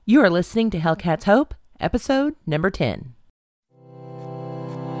You are listening to Hellcat's Hope, episode number 10.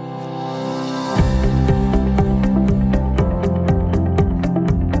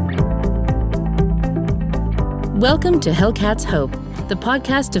 Welcome to Hellcat's Hope, the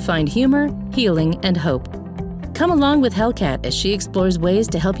podcast to find humor, healing, and hope. Come along with Hellcat as she explores ways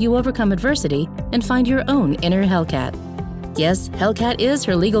to help you overcome adversity and find your own inner Hellcat. Yes, Hellcat is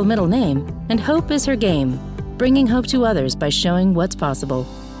her legal middle name, and hope is her game, bringing hope to others by showing what's possible.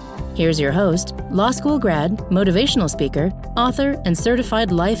 Here's your host, law school grad, motivational speaker, author, and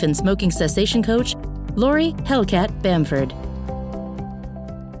certified life and smoking cessation coach, Lori Hellcat Bamford.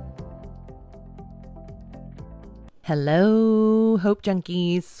 Hello, Hope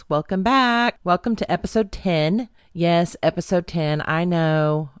Junkies. Welcome back. Welcome to episode 10. Yes, episode 10. I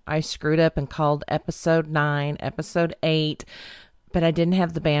know I screwed up and called episode 9, episode 8, but I didn't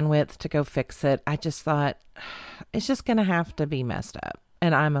have the bandwidth to go fix it. I just thought it's just going to have to be messed up,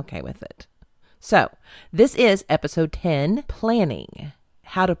 and I'm okay with it. So this is episode 10, planning.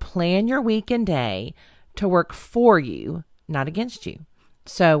 How to plan your week and day to work for you, not against you.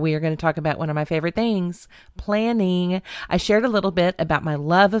 So we are going to talk about one of my favorite things, planning. I shared a little bit about my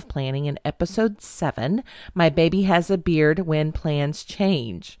love of planning in episode 7, My Baby Has a Beard When Plans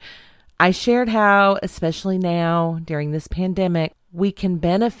Change. I shared how, especially now during this pandemic, we can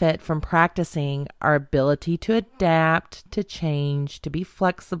benefit from practicing our ability to adapt, to change, to be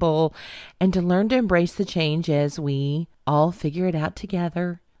flexible, and to learn to embrace the change as we all figure it out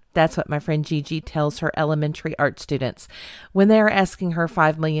together. That's what my friend Gigi tells her elementary art students when they're asking her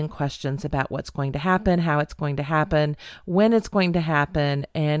 5 million questions about what's going to happen, how it's going to happen, when it's going to happen,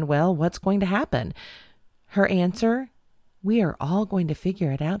 and, well, what's going to happen. Her answer, we are all going to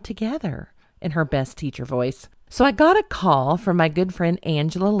figure it out together, in her best teacher voice. So I got a call from my good friend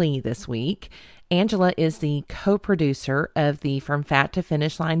Angela Lee this week. Angela is the co-producer of the From Fat to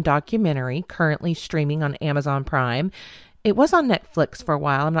Finish Line documentary currently streaming on Amazon Prime. It was on Netflix for a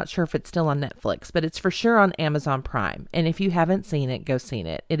while. I'm not sure if it's still on Netflix, but it's for sure on Amazon Prime. And if you haven't seen it, go see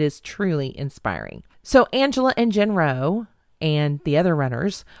it. It is truly inspiring. So Angela and Jen Rowe and the other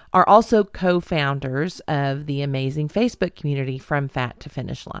runners are also co-founders of the amazing Facebook community From Fat to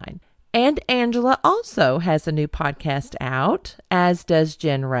Finish Line. And Angela also has a new podcast out, as does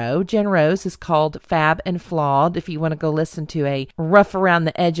Jen Rowe. Jen Rowe's is called Fab and Flawed. If you want to go listen to a rough around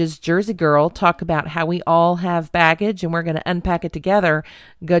the edges Jersey girl talk about how we all have baggage and we're going to unpack it together,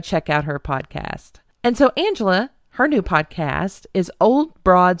 go check out her podcast. And so Angela, her new podcast is Old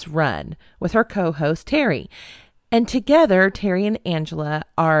Broads Run with her co-host Terry. And together, Terry and Angela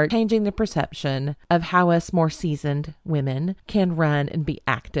are changing the perception of how us more seasoned women can run and be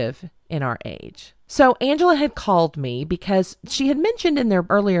active in our age. So Angela had called me because she had mentioned in their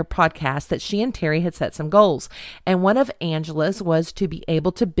earlier podcast that she and Terry had set some goals. And one of Angela's was to be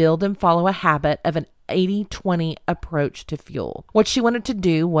able to build and follow a habit of an 80-20 approach to fuel. What she wanted to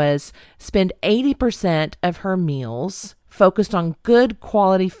do was spend 80% of her meals focused on good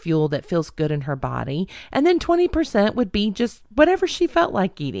quality fuel that feels good in her body. And then 20% would be just whatever she felt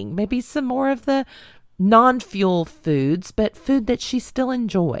like eating. Maybe some more of the non-fuel foods, but food that she still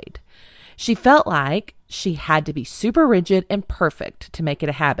enjoyed. She felt like she had to be super rigid and perfect to make it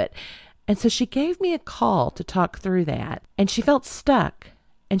a habit. And so she gave me a call to talk through that. And she felt stuck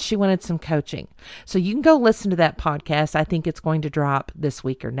and she wanted some coaching. So you can go listen to that podcast. I think it's going to drop this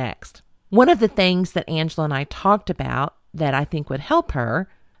week or next. One of the things that Angela and I talked about that I think would help her,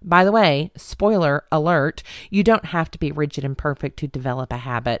 by the way, spoiler alert, you don't have to be rigid and perfect to develop a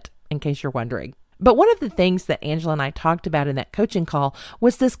habit, in case you're wondering. But one of the things that Angela and I talked about in that coaching call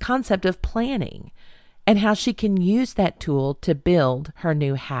was this concept of planning and how she can use that tool to build her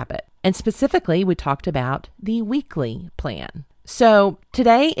new habit. And specifically, we talked about the weekly plan. So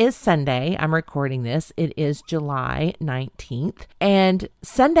today is Sunday. I'm recording this. It is July 19th. And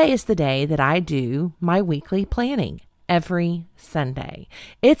Sunday is the day that I do my weekly planning. Every Sunday.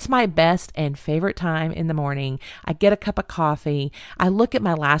 It's my best and favorite time in the morning. I get a cup of coffee. I look at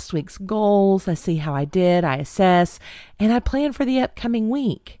my last week's goals. I see how I did. I assess, and I plan for the upcoming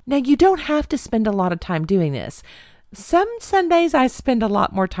week. Now, you don't have to spend a lot of time doing this. Some Sundays I spend a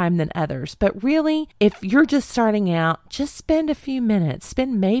lot more time than others, but really, if you're just starting out, just spend a few minutes.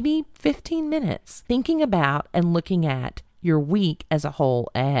 Spend maybe 15 minutes thinking about and looking at your week as a whole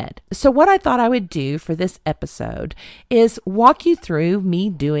ahead. So what I thought I would do for this episode is walk you through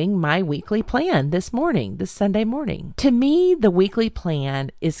me doing my weekly plan this Sunday morning. To me, the weekly plan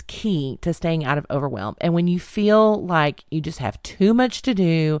is key to staying out of overwhelm. And when you feel like you just have too much to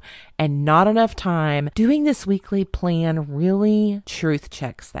do and not enough time, doing this weekly plan really truth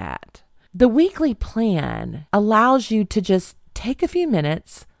checks that. The weekly plan allows you to just take a few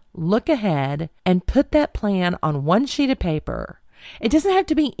minutes, look ahead and put that plan on one sheet of paper. It doesn't have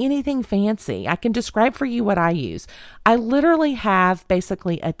to be anything fancy. I can describe for you what I use. I literally have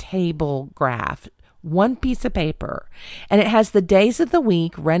basically a table graph, one piece of paper, and it has the days of the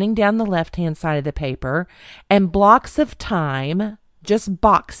week running down the left-hand side of the paper and blocks of time, just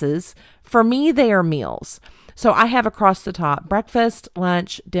boxes. For me, they are meals. So I have across the top breakfast,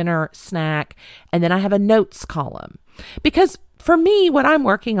 lunch, dinner, snack, and then I have a notes column. Because for me, what I'm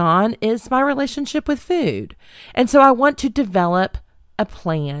working on is my relationship with food. And so I want to develop a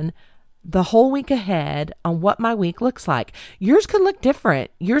plan the whole week ahead on what my week looks like. Yours could look different.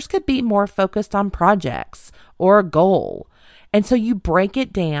 Yours could be more focused on projects or a goal. And so you break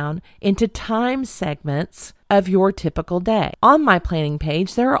it down into time segments of your typical day. On my planning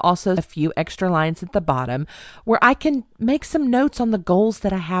page, there are also a few extra lines at the bottom where I can make some notes on the goals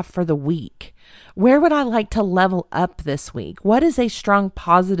that I have for the week. Where would I like to level up this week? What is a strong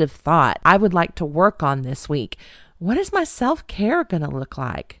positive thought I would like to work on this week? What is my self-care going to look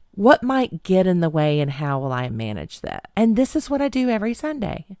like? What might get in the way and how will I manage that? And this is what I do every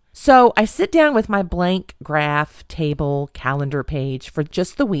Sunday. So I sit down with my blank graph, table, calendar page for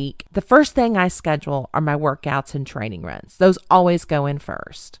just the week. The first thing I schedule are my workouts and training runs. Those always go in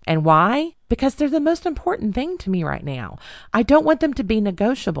first. And why? Because they're the most important thing to me right now. I don't want them to be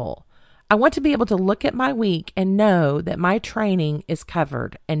negotiable. I want to be able to look at my week and know that my training is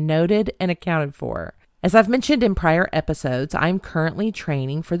covered and noted and accounted for. As I've mentioned in prior episodes, I'm currently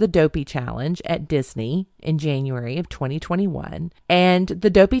training for the Dopey Challenge at Disney in January of 2021. And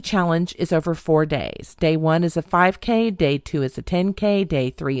the Dopey Challenge is over 4 days. Day 1 is a 5K, day 2 is a 10K, day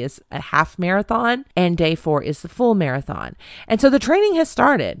 3 is a half marathon, and day 4 is the full marathon. And so the training has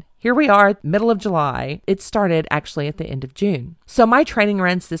started. Here we are, middle of July. It started actually at the end of June. So my training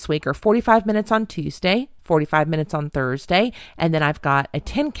runs this week are 45 minutes on Tuesday, 45 minutes on Thursday, and then I've got a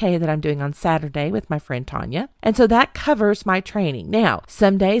 10K that I'm doing on Saturday with my friend Tanya. And so that covers my training. Now,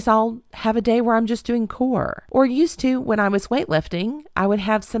 some days I'll have a day where I'm just doing core. Or used to, when I was weightlifting, I would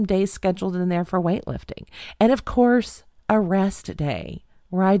have some days scheduled in there for weightlifting. And of course, a rest day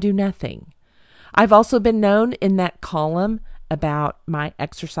where I do nothing. I've also been known in that column about my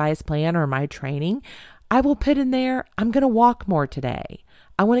exercise plan or my training. I will put in there, I'm going to walk more today.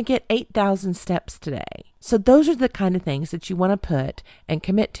 I want to get 8,000 steps today. So those are the kind of things that you want to put and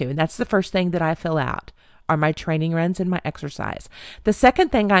commit to. And that's the first thing that I fill out are my training runs and my exercise. The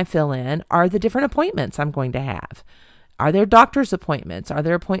second thing I fill in are the different appointments I'm going to have. Are there doctor's appointments? Are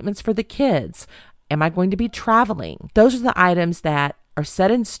there appointments for the kids? Am I going to be traveling? Those are the items that are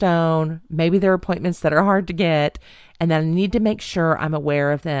set in stone. Maybe they're appointments that are hard to get, and then I need to make sure I'm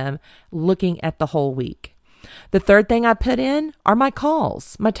aware of them looking at the whole week. The third thing I put in are my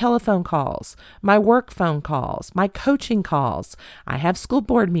calls, my telephone calls, my work phone calls, my coaching calls. I have school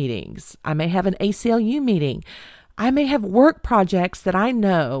board meetings. I may have an ACLU meeting. I may have work projects that I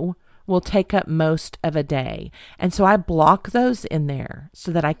know will take up most of a day. And so I block those in there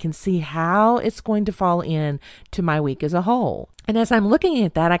so that I can see how it's going to fall in to my week as a whole. And as I'm looking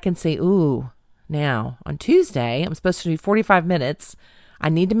at that, I can see, now on Tuesday, I'm supposed to do 45 minutes. I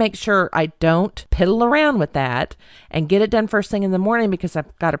need to make sure I don't piddle around with that and get it done first thing in the morning because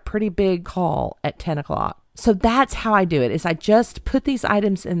I've got a pretty big call at 10 o'clock. So that's how I do it, is I just put these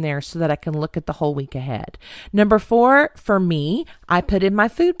items in there so that I can look at the whole week ahead. Number 4, for me, I put in my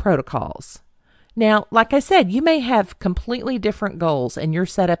food protocols. Now, like I said, you may have completely different goals and your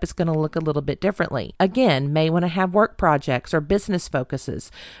setup is going to look a little bit differently. Again, may want to have work projects or business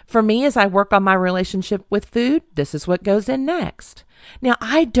focuses. For me, as I work on my relationship with food, this is what goes in next. Now,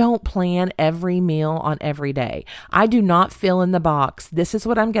 I don't plan every meal on every day. I do not fill in the box. This is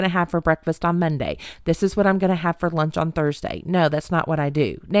what I'm going to have for breakfast on Monday. This is what I'm going to have for lunch on Thursday. No, that's not what I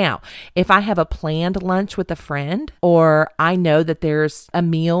do. Now, if I have a planned lunch with a friend, or I know that there's a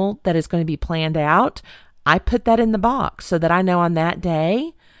meal that is going to be planned out, I put that in the box so that I know on that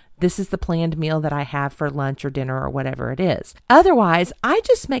day, this is the planned meal that I have for lunch or dinner or whatever it is. Otherwise, I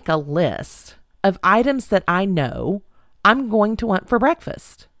just make a list of items that I know I'm going to want for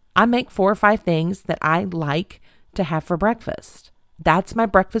breakfast. I make 4 or 5 things that I like to have for breakfast. That's my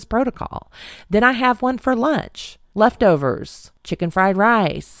breakfast protocol. Then I have one for lunch, leftovers, chicken fried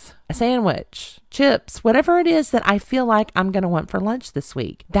rice, a sandwich, chips, whatever it is that I feel like I'm going to want for lunch this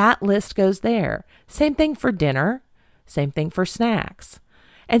week. That list goes there. Same thing for dinner, same thing for snacks.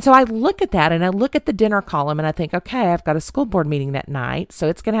 And so I look at that and I look at the dinner column and I think, okay, I've got a school board meeting that night, so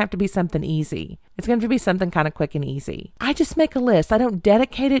it's going to have to be something easy. It's going to be something kind of quick and easy. I just make a list. I don't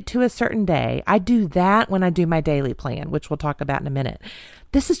dedicate it to a certain day. I do that when I do my daily plan, which we'll talk about in a minute.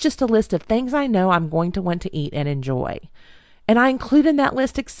 This is just a list of things I know I'm going to want to eat and enjoy. And I include in that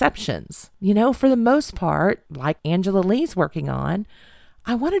list exceptions. For the most part, like Angela Lee's working on,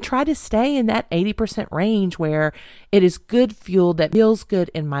 I want to try to stay in that 80% range where it is good fuel that feels good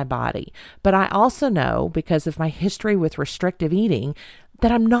in my body. But I also know, because of my history with restrictive eating,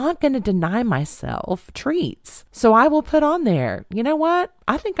 that I'm not going to deny myself treats. So I will put on there, you know what?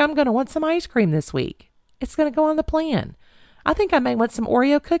 I think I'm going to want some ice cream this week. It's going to go on the plan. I think I may want some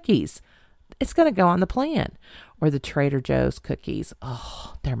Oreo cookies. It's going to go on the plan. Or the Trader Joe's cookies.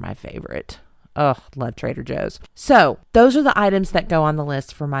 Oh, they're my favorite. Oh, love Trader Joe's. So those are the items that go on the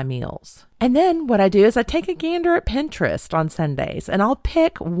list for my meals. And then what I do is I take a gander at Pinterest on Sundays, and I'll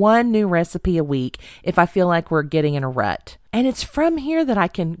pick one new recipe a week if I feel like we're getting in a rut. And it's from here that I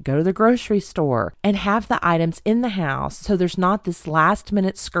can go to the grocery store and have the items in the house, so there's not this last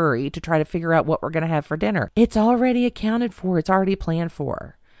minute scurry to try to figure out what we're going to have for dinner. It's already accounted for. It's already planned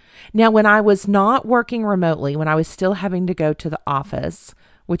for. Now, when I was not working remotely, when I was still having to go to the office,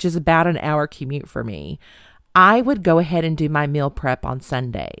 which is about an hour commute for me, I would go ahead and do my meal prep on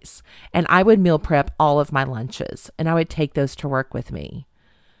Sundays. And I would meal prep all of my lunches, and I would take those to work with me.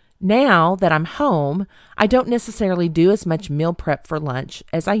 Now that I'm home, I don't necessarily do as much meal prep for lunch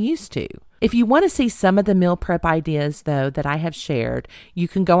as I used to. If you want to see some of the meal prep ideas, though, that I have shared, you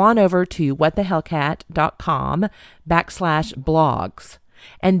can go on over to whatthehellcat.com/blogs.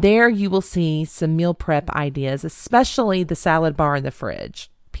 And there you will see some meal prep ideas, especially the salad bar in the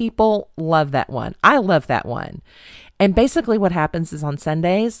fridge. People love that one. I love that one. And basically what happens is on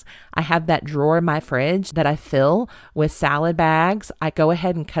Sundays, I have that drawer in my fridge that I fill with salad bags. I go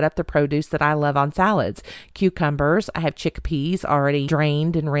ahead and cut up the produce that I love on salads. Cucumbers. I have chickpeas already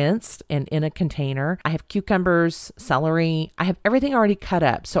drained and rinsed and in a container. I have cucumbers, celery. I have everything already cut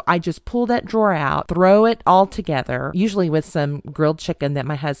up. So I just pull that drawer out, throw it all together, usually with some grilled chicken that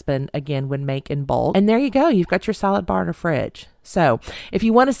my husband, again, would make in bulk. And there you go. You've got your salad bar in a fridge. So if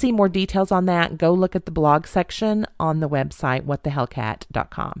you want to see more details on that, go look at the blog section on the website,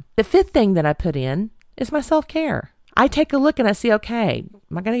 whatthehellcat.com. The fifth thing that I put in is my self-care. I take a look and I see, okay,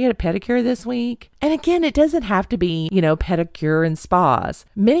 am I going to get a pedicure this week? And again, it doesn't have to be, pedicure and spas.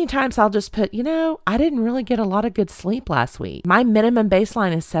 Many times I'll just put, I didn't really get a lot of good sleep last week. My minimum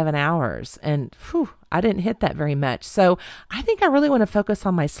baseline is 7 hours, and I didn't hit that very much. So I think I really want to focus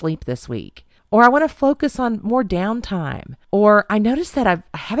on my sleep this week. Or I want to focus on more downtime. Or I noticed that I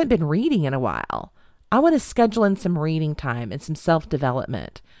haven't been reading in a while. I want to schedule in some reading time and some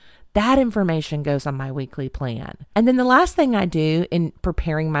self-development. That information goes on my weekly plan. And then the last thing I do in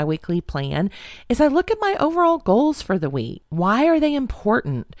preparing my weekly plan is I look at my overall goals for the week. Why are they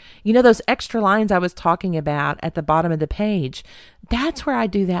important? Those extra lines I was talking about at the bottom of the page, that's where I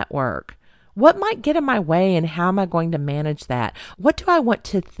do that work. What might get in my way and how am I going to manage that? What do I want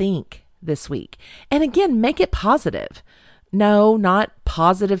to think this week? And again, make it positive. No, not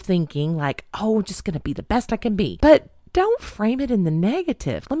positive thinking like, just going to be the best I can be. But don't frame it in the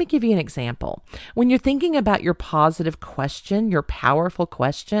negative. Let me give you an example. When you're thinking about your positive question, your powerful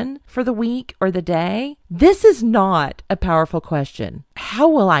question for the week or the day, this is not a powerful question. How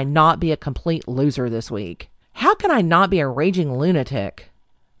will I not be a complete loser this week? How can I not be a raging lunatic?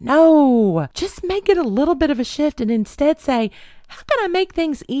 No, just make it a little bit of a shift and instead say, how can I make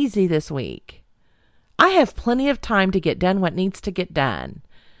things easy this week? I have plenty of time to get done what needs to get done.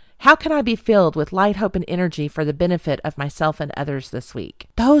 How can I be filled with light, hope, and energy for the benefit of myself and others this week?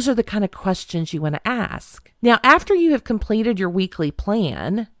 Those are the kind of questions you want to ask. Now, after you have completed your weekly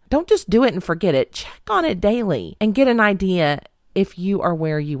plan, don't just do it and forget it. Check on it daily and get an idea if you are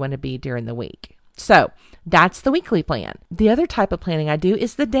where you want to be during the week. So that's the weekly plan. The other type of planning I do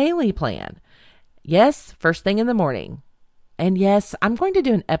is the daily plan. Yes, first thing in the morning. And yes, I'm going to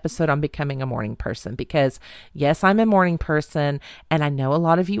do an episode on becoming a morning person because yes, I'm a morning person and I know a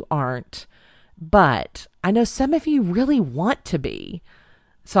lot of you aren't, but I know some of you really want to be.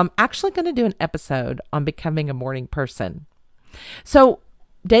 So I'm actually going to do an episode on becoming a morning person. So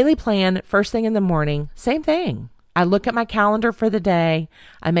daily plan, first thing in the morning, same thing. I look at my calendar for the day.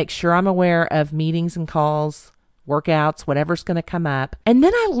 I make sure I'm aware of meetings and calls, workouts, whatever's going to come up. And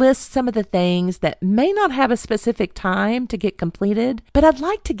then I list some of the things that may not have a specific time to get completed, but I'd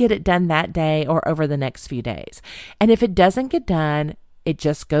like to get it done that day or over the next few days. And if it doesn't get done, it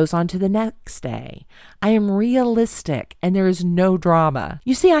just goes on to the next day. I am realistic and there is no drama.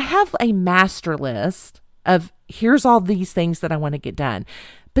 You see, I have a master list of here's all these things that I want to get done.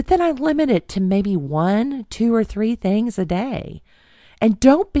 But then I limit it to maybe 1, 2, or 3 things a day. And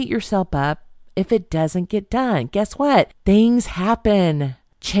don't beat yourself up if it doesn't get done. Guess what? Things happen.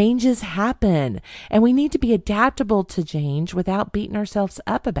 Changes happen. And we need to be adaptable to change without beating ourselves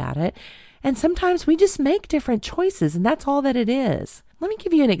up about it. And sometimes we just make different choices, and that's all that it is. Let me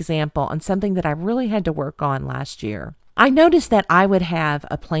give you an example on something that I really had to work on last year. I noticed that I would have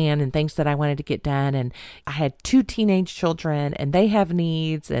a plan and things that I wanted to get done. And I had 2 teenage children and they have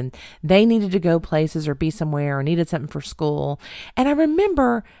needs and they needed to go places or be somewhere or needed something for school. And I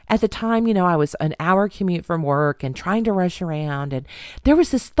remember at the time, I was an hour commute from work and trying to rush around. And there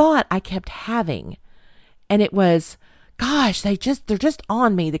was this thought I kept having. And it was, gosh, they're just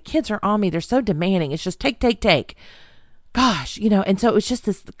on me. The kids are on me. They're so demanding. It's just take. Gosh, and so it was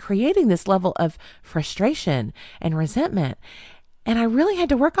just creating this level of frustration and resentment. And I really had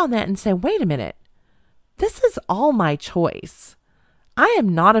to work on that and say, wait a minute, this is all my choice. I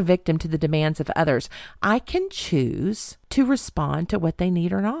am not a victim to the demands of others. I can choose to respond to what they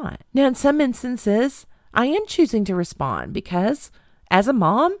need or not. Now, in some instances, I am choosing to respond because as a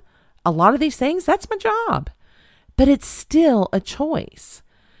mom, a lot of these things, that's my job. But it's still a choice.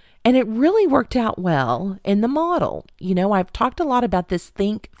 And it really worked out well in the model. I've talked a lot about this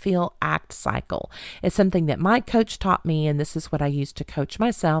think, feel, act cycle. It's something that my coach taught me, and this is what I use to coach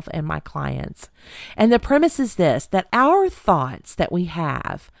myself and my clients. And the premise is this, that our thoughts that we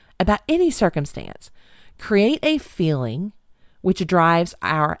have about any circumstance create a feeling which drives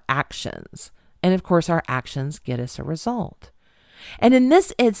our actions. And of course, our actions get us a result. And in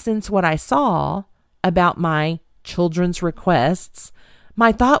this instance, what I saw about my children's requests,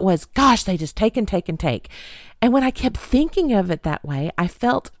 my thought was, gosh, they just take. And when I kept thinking of it that way, I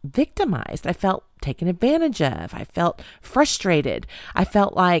felt victimized. I felt taken advantage of. I felt frustrated. I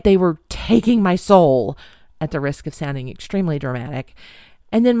felt like they were taking my soul, at the risk of sounding extremely dramatic.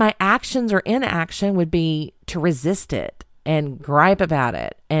 And then my actions or inaction would be to resist it and gripe about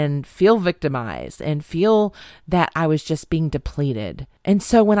it and feel victimized and feel that I was just being depleted. And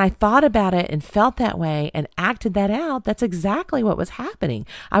so when I thought about it and felt that way and acted that out, that's exactly what was happening.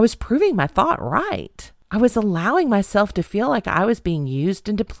 I was proving my thought right. I was allowing myself to feel like I was being used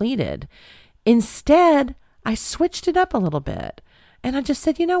and depleted. Instead, I switched it up a little bit and I just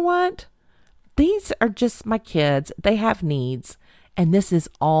said, you know what? These are just my kids. They have needs. And this is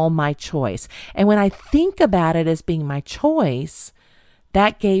all my choice. And when I think about it as being my choice,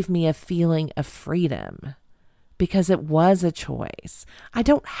 that gave me a feeling of freedom because it was a choice. I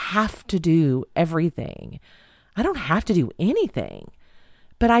don't have to do everything. I don't have to do anything.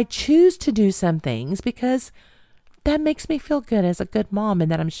 But I choose to do some things because that makes me feel good as a good mom and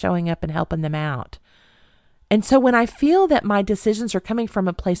that I'm showing up and helping them out. And so when I feel that my decisions are coming from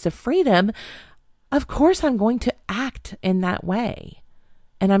a place of freedom, of course, I'm going to act in that way.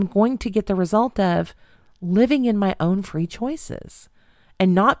 And I'm going to get the result of living in my own free choices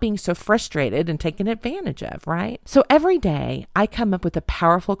and not being so frustrated and taken advantage of, right? So every day I come up with a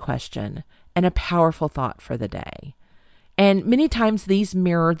powerful question and a powerful thought for the day. And many times these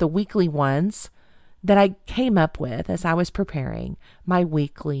mirror the weekly ones that I came up with as I was preparing my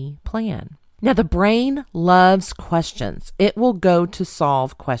weekly plan. Now, the brain loves questions. It will go to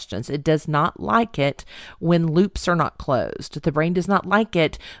solve questions. It does not like it when loops are not closed. The brain does not like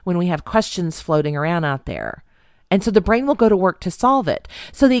it when we have questions floating around out there. And so the brain will go to work to solve it.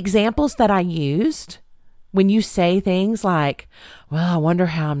 So the examples that I used, when you say things like, well, I wonder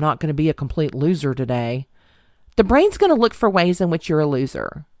how I'm not going to be a complete loser today, the brain's going to look for ways in which you're a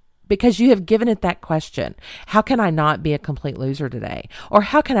loser. Because you have given it that question. How can I not be a complete loser today? Or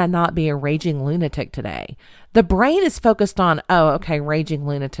how can I not be a raging lunatic today? The brain is focused on, raging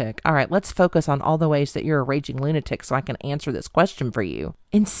lunatic. All right, let's focus on all the ways that you're a raging lunatic so I can answer this question for you.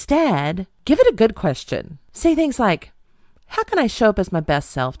 Instead, give it a good question. Say things like, how can I show up as my best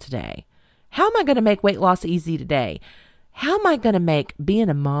self today? How am I going to make weight loss easy today? How am I going to make being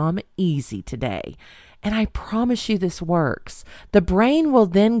a mom easy today? And I promise you this works. The brain will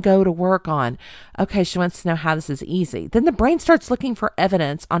then go to work on, okay, she wants to know how this is easy. Then the brain starts looking for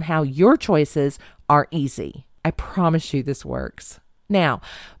evidence on how your choices are easy. I promise you this works. Now,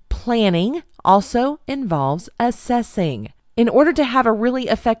 planning also involves assessing. In order to have a really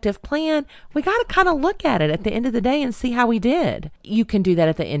effective plan, we got to kind of look at it at the end of the day and see how we did. You can do that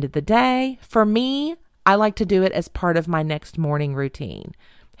at the end of the day. For me, I like to do it as part of my next morning routine.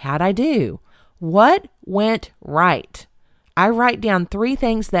 How'd I do? What went right? I write down 3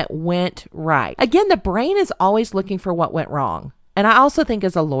 things that went right. Again, the brain is always looking for what went wrong. And I also think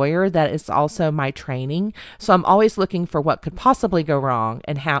as a lawyer, that is also my training. So I'm always looking for what could possibly go wrong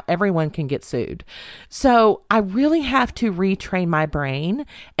and how everyone can get sued. So I really have to retrain my brain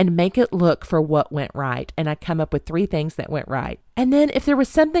and make it look for what went right. And I come up with 3 things that went right. And then if there was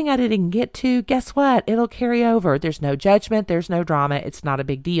something I didn't get to, guess what? It'll carry over. There's no judgment. There's no drama. It's not a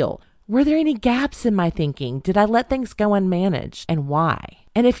big deal. Were there any gaps in my thinking? Did I let things go unmanaged? And why?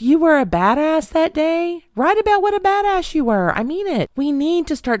 And if you were a badass that day, write about what a badass you were. I mean it. We need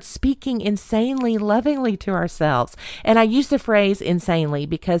to start speaking insanely, lovingly to ourselves. And I use the phrase insanely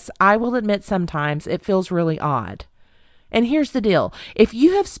because I will admit sometimes it feels really odd. And here's the deal. If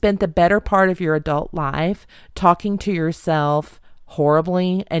you have spent the better part of your adult life talking to yourself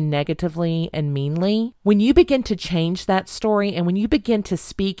horribly and negatively and meanly, when you begin to change that story and when you begin to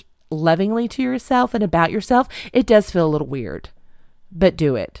speak lovingly to yourself and about yourself, it does feel a little weird. But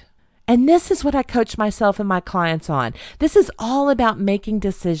do it. And this is what I coach myself and my clients on. This is all about making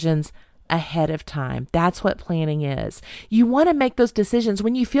decisions ahead of time. That's what planning is. You want to make those decisions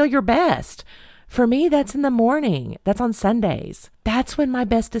when you feel your best. For me, that's in the morning. That's on Sundays. That's when my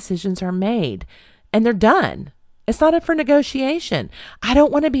best decisions are made and they're done. It's not up for negotiation. I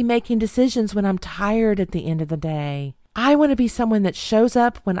don't want to be making decisions when I'm tired at the end of the day. I want to be someone that shows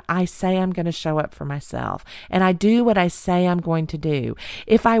up when I say I'm going to show up for myself, and I do what I say I'm going to do.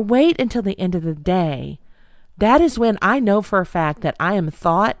 If I wait until the end of the day, that is when I know for a fact that I am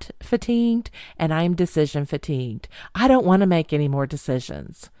thought fatigued and I am decision fatigued. I don't want to make any more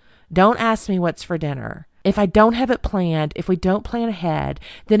decisions. Don't ask me what's for dinner. If I don't have it planned, if we don't plan ahead,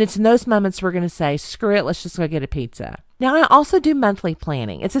 then it's in those moments we're going to say, screw it, let's just go get a pizza. Now, I also do monthly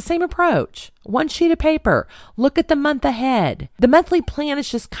planning. It's the same approach. One sheet of paper. Look at the month ahead. The monthly plan is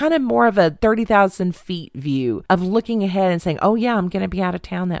just kind of more of a 30,000 feet view of looking ahead and saying, oh yeah, I'm going to be out of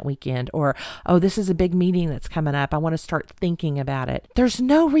town that weekend. Or, oh, this is a big meeting that's coming up. I want to start thinking about it. There's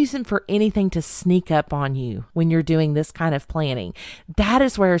no reason for anything to sneak up on you when you're doing this kind of planning. That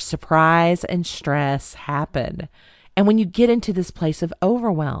is where surprise and stress happen. And when you get into this place of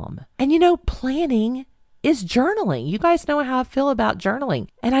overwhelm. And planning is journaling. You guys know how I feel about journaling.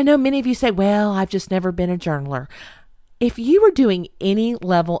 And I know many of you say, well, I've just never been a journaler. If you were doing any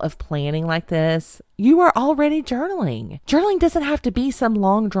level of planning like this, you are already journaling. Journaling doesn't have to be some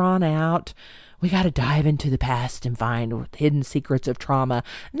long drawn out, we got to dive into the past and find hidden secrets of trauma.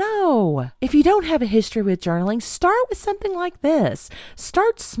 No. If you don't have a history with journaling, start with something like this.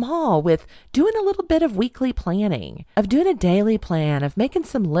 Start small with doing a little bit of weekly planning, of doing a daily plan, of making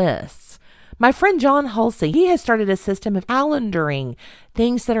some lists. My friend John Hulsey, he has started a system of calendaring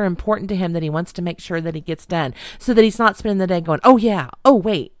things that are important to him that he wants to make sure that he gets done so that he's not spending the day going, oh yeah, oh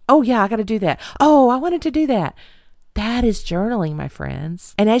wait, oh yeah, I got to do that. Oh, I wanted to do that. That is journaling, my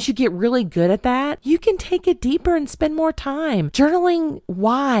friends. And as you get really good at that, you can take it deeper and spend more time journaling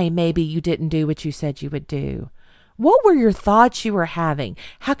why maybe you didn't do what you said you would do. What were your thoughts you were having?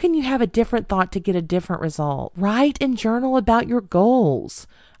 How can you have a different thought to get a different result? Write and journal about your goals.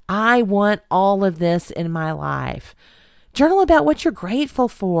 I want all of this in my life. Journal about what you're grateful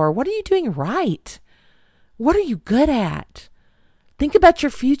for. What are you doing right? What are you good at? Think about your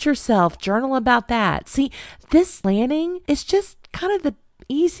future self. Journal about that. See, this planning is just kind of the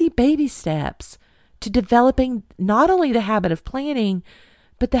easy baby steps to developing not only the habit of planning,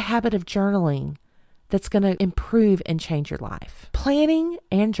 but the habit of journaling that's going to improve and change your life. Planning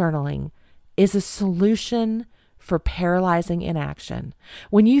and journaling is a solution for paralyzing inaction.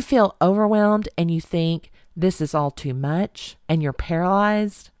 When you feel overwhelmed and you think this is all too much and you're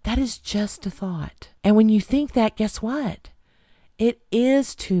paralyzed, that is just a thought. And when you think that, guess what? It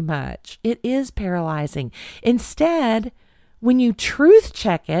is too much. It is paralyzing. Instead, when you truth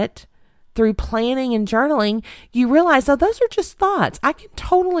check it through planning and journaling, you realize, oh, those are just thoughts. I can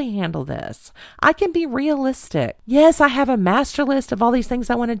totally handle this. I can be realistic. Yes, I have a master list of all these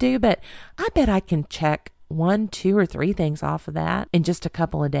things I want to do, but I bet I can check 1, 2, or 3 things off of that in just a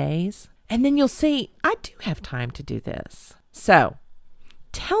couple of days. And then you'll see, I do have time to do this. So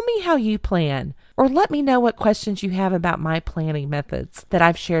tell me how you plan, or let me know what questions you have about my planning methods that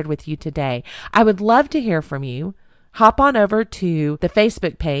I've shared with you today. I would love to hear from you. Hop on over to the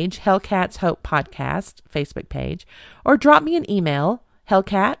Facebook page, Hellcat's Hope Podcast Facebook page, or drop me an email,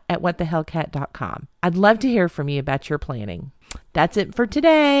 hellcat@whatthehellcat.com. I'd love to hear from you about your planning. That's it for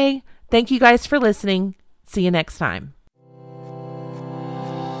today. Thank you guys for listening. See you next time.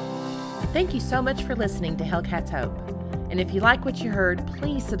 Thank you so much for listening to Hellcat's Hope. And if you like what you heard,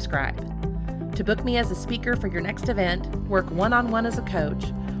 please subscribe. To book me as a speaker for your next event, work one-on-one as a coach,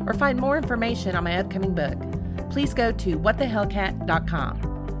 or find more information on my upcoming book, please go to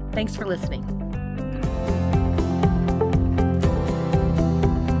whatthehellcat.com. Thanks for listening.